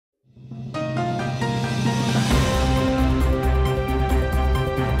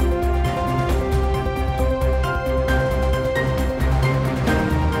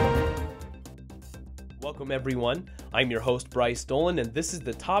Welcome everyone, I'm your host Bryce Dolan and this is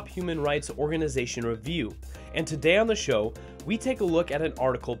the Top Human Rights Organization Review. And today on the show, we take a look at an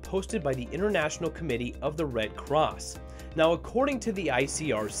article posted by the International Committee of the Red Cross. Now, according to the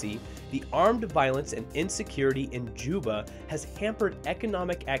ICRC, the armed violence and insecurity in Juba has hampered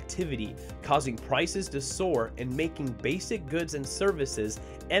economic activity, causing prices to soar and making basic goods and services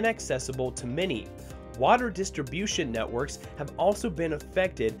inaccessible to many. Water distribution networks have also been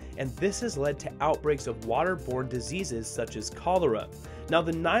affected, and this has led to outbreaks of waterborne diseases such as cholera. Now,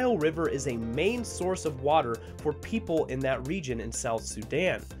 the Nile River is a main source of water for people in that region in South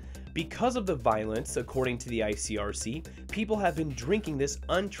Sudan. Because of the violence, according to the ICRC, people have been drinking this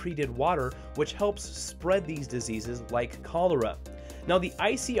untreated water, which helps spread these diseases like cholera. Now, the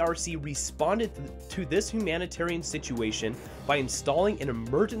ICRC responded to this humanitarian situation by installing an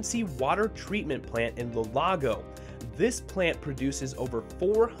emergency water treatment plant in the Lago. This plant produces over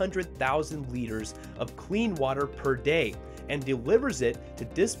 400,000 liters of clean water per day and delivers it to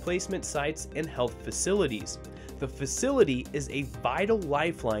displacement sites and health facilities. The facility is a vital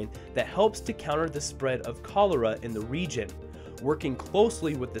lifeline that helps to counter the spread of cholera in the region. Working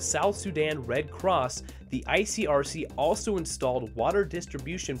closely with the South Sudan Red Cross, the ICRC also installed water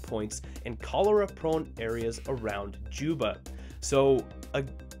distribution points in cholera-prone areas around Juba. So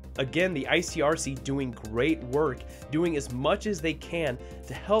again, the ICRC doing great work, doing as much as they can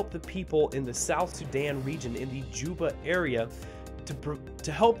to help the people in the South Sudan region, in the Juba area,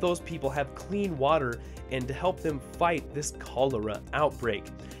 to help those people have clean water and to help them fight this cholera outbreak.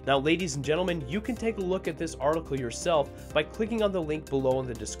 Now, ladies and gentlemen, you can take a look at this article yourself by clicking on the link below in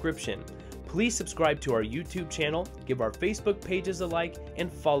the description. Please subscribe to our YouTube channel, give our Facebook pages a like,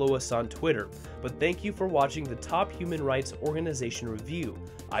 and follow us on Twitter. But thank you for watching the Top Human Rights Organization Review.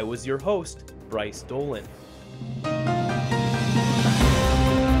 I was your host, Bryce Dolan.